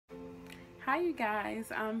Hi you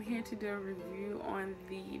guys, I'm here to do a review on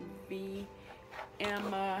the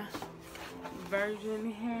v-emma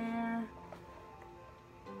virgin hair,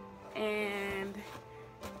 and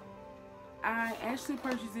I actually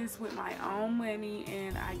purchased this with my own money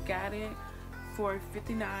and I got it for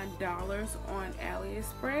 $59 on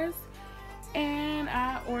Aliexpress, and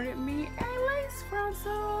I ordered me a lace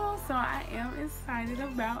frontal, so I am excited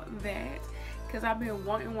about that because I've been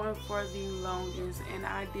wanting one for the longest, and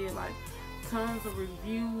I did like tons of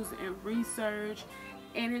reviews and research,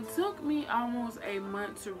 and it took me almost a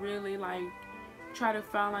month to really like try to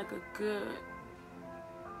find like a good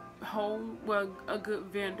a good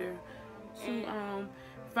vendor to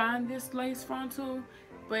find this lace frontal.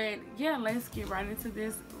 But yeah, let's get right into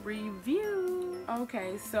this review.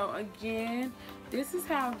 Okay, so again, this is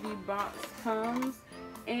how the box comes,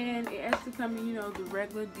 and it actually comes in, you know, the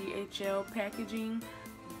regular DHL packaging,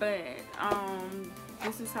 but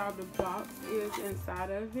this is how the box is inside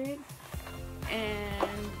of it.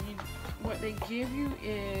 And what they give you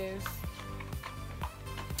is,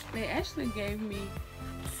 they actually gave me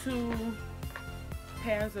 2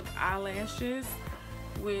 pairs of eyelashes,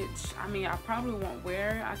 which I mean I probably won't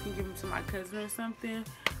wear. I can give them to my cousin or something,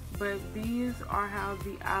 but these are how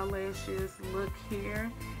the eyelashes look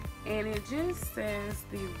here, and it just says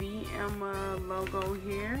the v-emma logo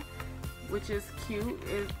here, which is cute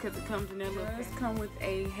because it comes in there. It does come with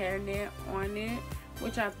a hairnet on it,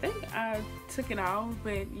 which I think I took it off,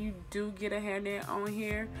 but you do get a hairnet on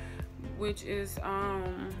here, which is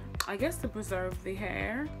I guess to preserve the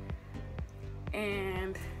hair.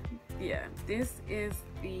 And yeah, this is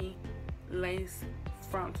the lace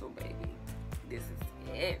frontal, baby. This is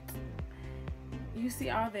it. You see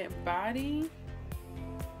all that body?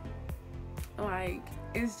 Like,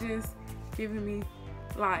 it's just giving me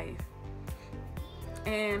life.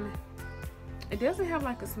 And it doesn't have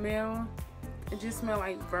like a smell. It just smells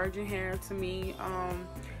like virgin hair to me.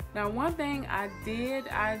 Now one thing I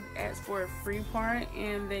asked for a free part,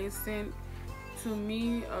 and they sent to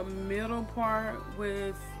me a middle part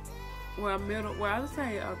with, I would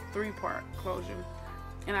say a 3-part closure,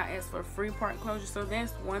 and I asked for a free part closure. So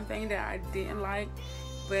that's one thing that I didn't like,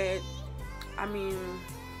 but I mean,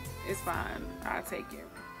 it's fine, I'll take it.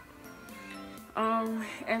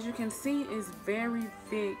 As you can see, it's very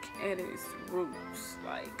thick at its roots,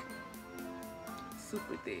 like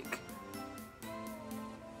super thick.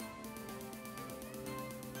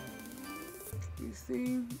 You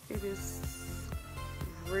see, it is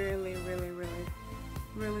really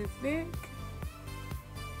thick.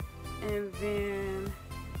 And then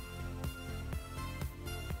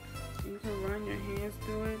you can run your hands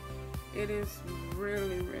through it. It is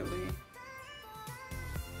really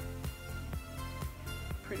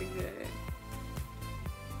pretty good.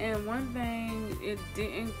 And one thing, it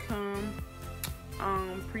didn't come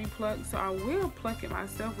pre-plucked, so I will pluck it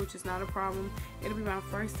myself, which is not a problem. It'll be my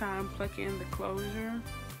first time plucking the closure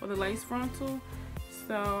or the lace frontal,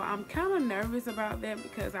 so I'm kind of nervous about that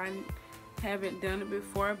because I haven't done it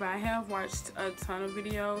before, but I have watched a ton of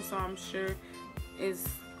videos, so I'm sure it's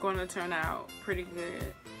going to turn out pretty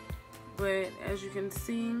good. But as you can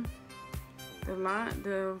see,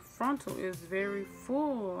 the frontal is very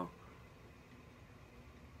full.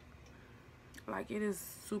 Like, it is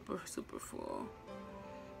super full.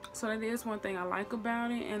 So that is one thing I like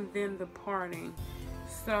about it. And then the parting.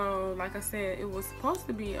 So like I said, it was supposed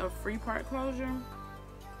to be a free part closure,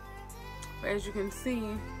 but as you can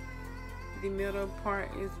see, the middle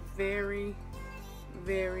part is very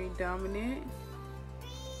dominant,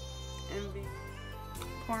 and the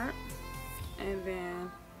part, and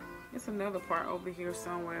then it's another part over here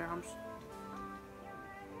somewhere,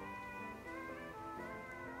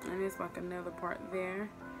 and it's like another part there.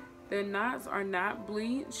 The knots are not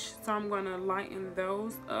bleached, so I'm gonna lighten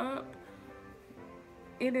those up.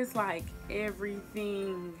 It is like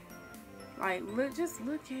everything. Like, just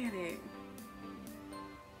look at it.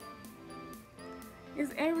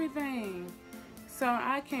 It's everything. So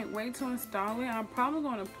I can't wait to install it. I'm probably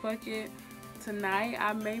gonna pluck it tonight.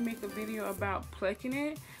 I may make a video about plucking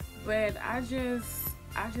it, but I just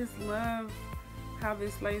love how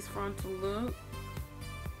this lace frontal look.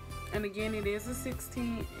 And again, it is a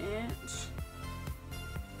 16-inch,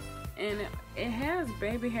 and it has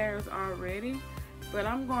baby hairs already, but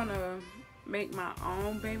I'm gonna make my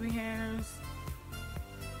own baby hairs.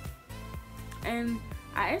 And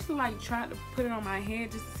I actually like tried to put it on my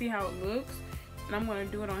head just to see how it looks, and I'm gonna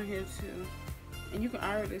do it on here too. And you can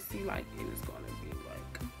already see like it is gonna be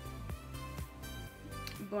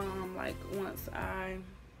like, like once I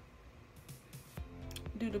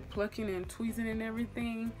do the plucking and tweezing and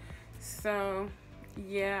everything. So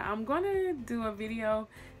yeah, I'm gonna do a video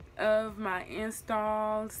of my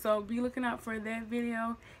install, so be looking out for that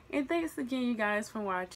video. And thanks again, you guys, for watching.